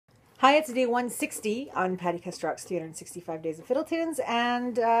Hi, it's day 160 on Patti Kusturok's 365 Days of Fiddle Tunes,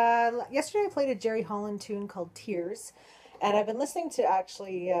 and yesterday I played a Jerry Holland tune called Tears, and I've been listening to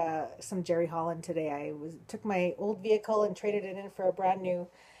actually some Jerry Holland today. Took my old vehicle and traded it in for a brand new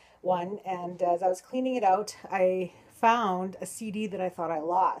one, and as I was cleaning it out, I found a CD that I thought I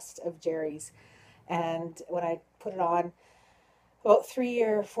lost of Jerry's, and when I put it on, about 3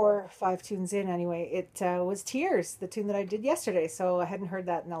 or 4 or 5 tunes in anyway, it was Tears, the tune that I did yesterday. So I hadn't heard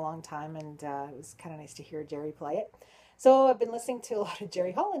that in a long time, and it was kind of nice to hear Jerry play it. So I've been listening to a lot of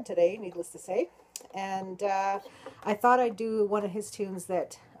Jerry Holland today, needless to say, and I thought I'd do one of his tunes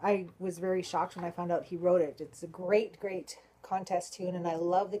that I was very shocked when I found out he wrote it. It's a great, great contest tune, and I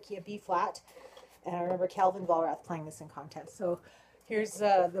love the key of B flat, and I remember Calvin Volrath playing this in contest. So here's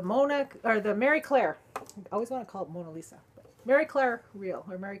the Mary Clare. I always want to call it Mona Lisa. Mary Clare Reel,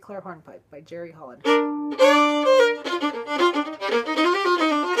 or Mary Clare Hornpipe by Jerry Holland.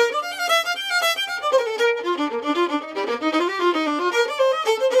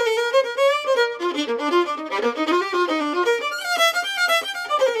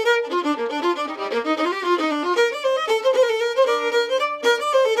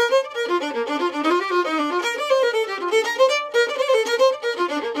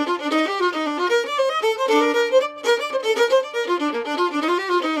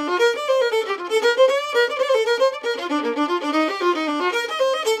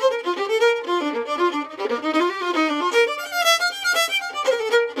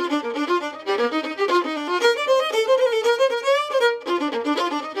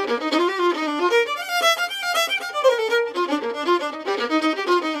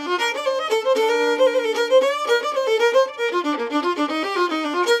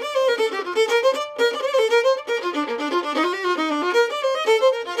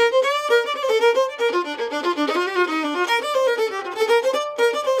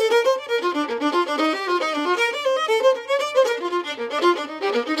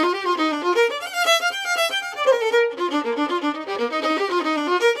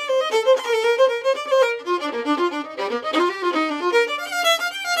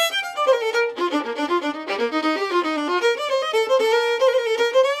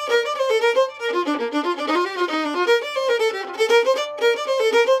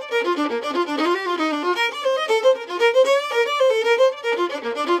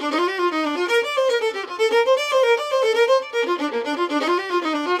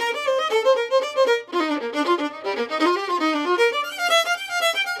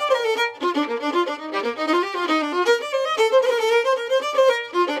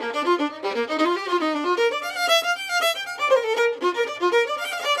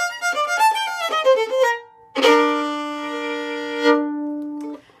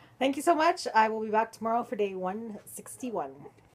 Thank you so much. I will be back tomorrow for day 161.